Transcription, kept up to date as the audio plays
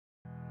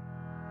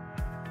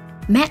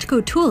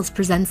Matco Tools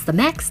presents the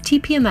Max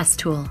TPMS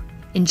tool.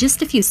 In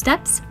just a few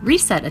steps,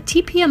 reset a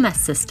TPMS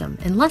system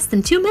in less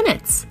than 2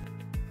 minutes.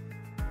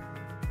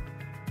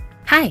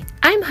 Hi,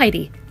 I'm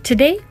Heidi.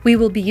 Today we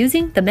will be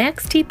using the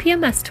Max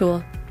TPMS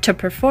tool to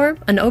perform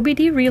an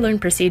OBD Re-learn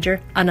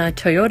procedure on a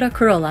Toyota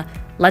Corolla.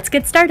 Let's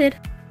get started.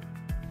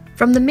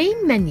 From the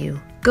main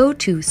menu, go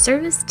to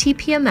Service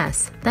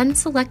TPMS, then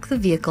select the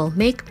vehicle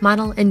make,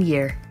 model, and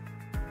year.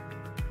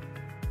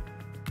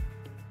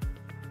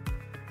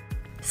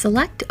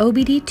 Select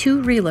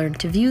OBD Re-learn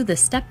to view the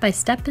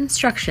step-by-step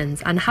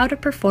instructions on how to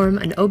perform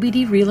an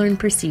OBD Re-learn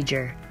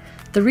procedure.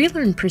 The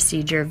Re-learn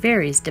procedure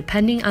varies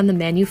depending on the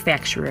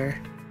manufacturer.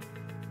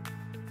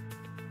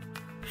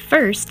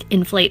 First,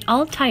 inflate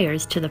all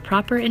tires to the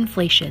proper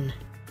inflation.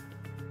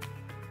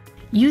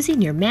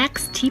 Using your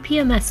Max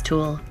TPMS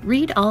tool,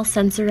 read all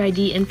sensor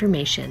ID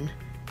information.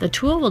 The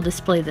tool will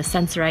display the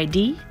sensor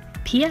ID,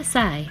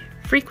 PSI,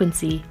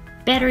 frequency,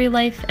 battery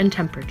life, and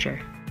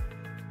temperature.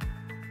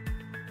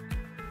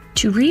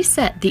 To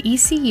reset the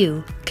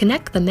ECU,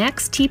 connect the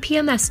Max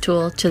TPMS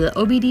tool to the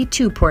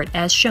OBD2 port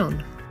as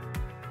shown.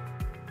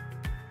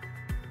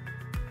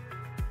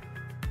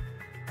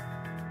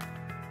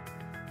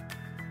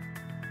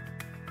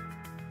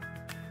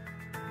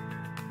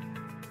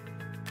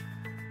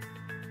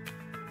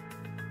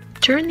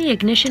 Turn the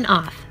ignition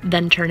off,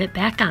 then turn it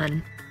back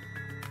on.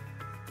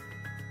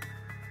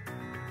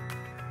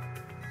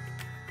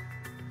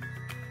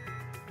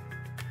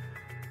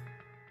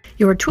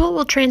 Your tool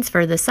will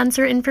transfer the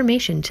sensor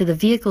information to the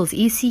vehicle's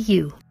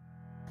ECU.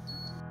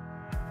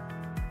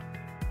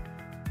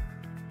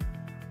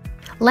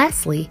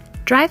 Lastly,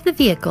 drive the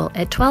vehicle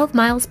at 12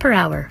 miles per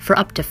hour for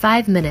up to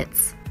 5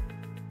 minutes.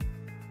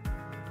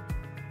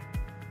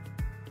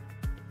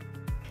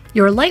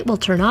 Your light will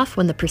turn off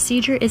when the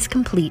procedure is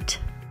complete.